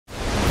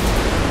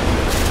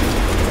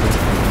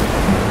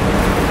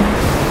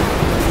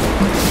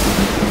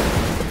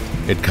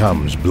It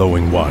comes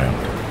blowing wild,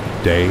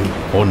 day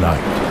or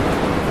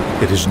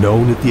night. It is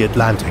known in the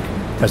Atlantic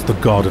as the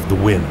god of the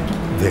wind.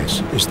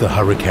 This is the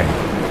hurricane.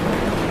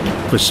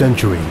 For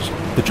centuries,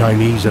 the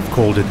Chinese have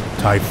called it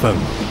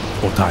Typhoon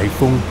or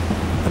Typhoon,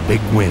 the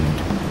big wind,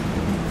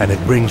 and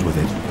it brings with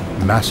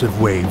it massive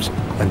waves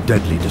and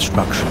deadly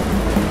destruction.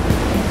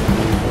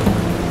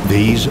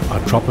 These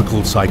are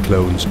tropical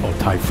cyclones or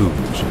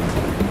typhoons,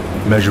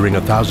 measuring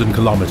 1,000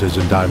 kilometers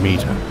in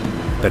diameter,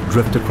 that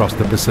drift across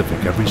the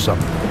Pacific every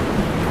summer.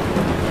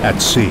 At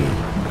sea,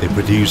 they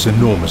produce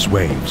enormous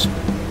waves.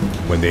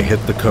 When they hit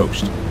the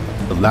coast,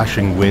 the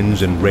lashing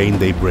winds and rain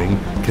they bring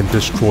can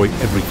destroy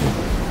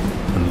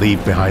everything and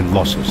leave behind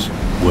losses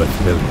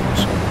worth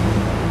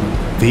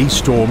millions. These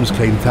storms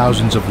claim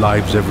thousands of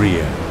lives every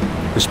year,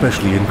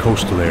 especially in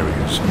coastal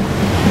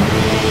areas.